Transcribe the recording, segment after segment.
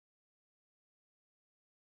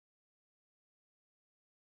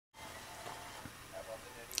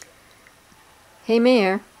Hey,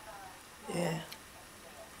 Mayor, Yeah,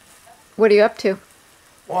 what are you up to?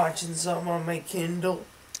 watching something on my Kindle.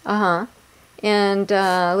 Uh-huh. And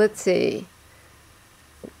let's see.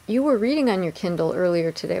 You were reading on your Kindle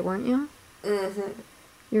earlier today, weren't you? Mm-hmm.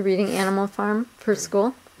 You're reading Animal Farm for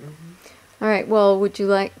school? Mm-hmm. All right, well,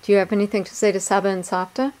 do you have anything to say to Sabba and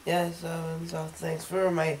Safta? Yeah, so thanks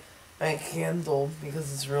for my Kindle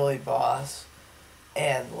because it's really boss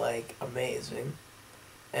and like amazing.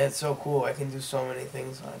 And it's so cool. I can do so many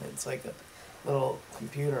things on it. It's like a little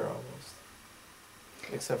computer almost,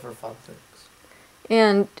 except for fun things.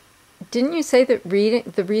 And didn't you say that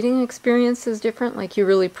the reading experience is different? Like you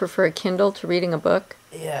really prefer a Kindle to reading a book?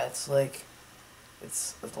 Yeah, it's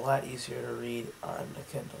a lot easier to read on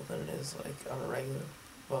a Kindle than it is like on a regular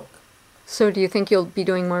book. So do you think you'll be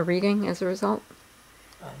doing more reading as a result?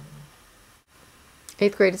 I don't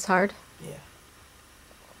 8th grade is hard? know. Yeah,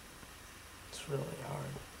 it's really hard.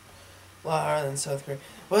 A lot harder than 7th grade,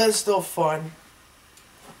 but it's still fun.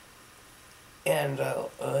 And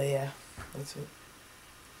yeah, that's it.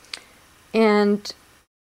 And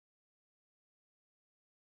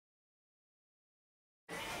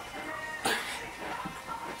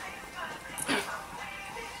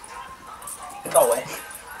Go away.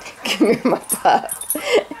 come here, my pup.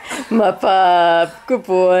 My pup. Good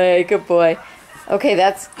boy, good boy. Okay,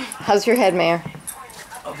 how's your head, Mayor?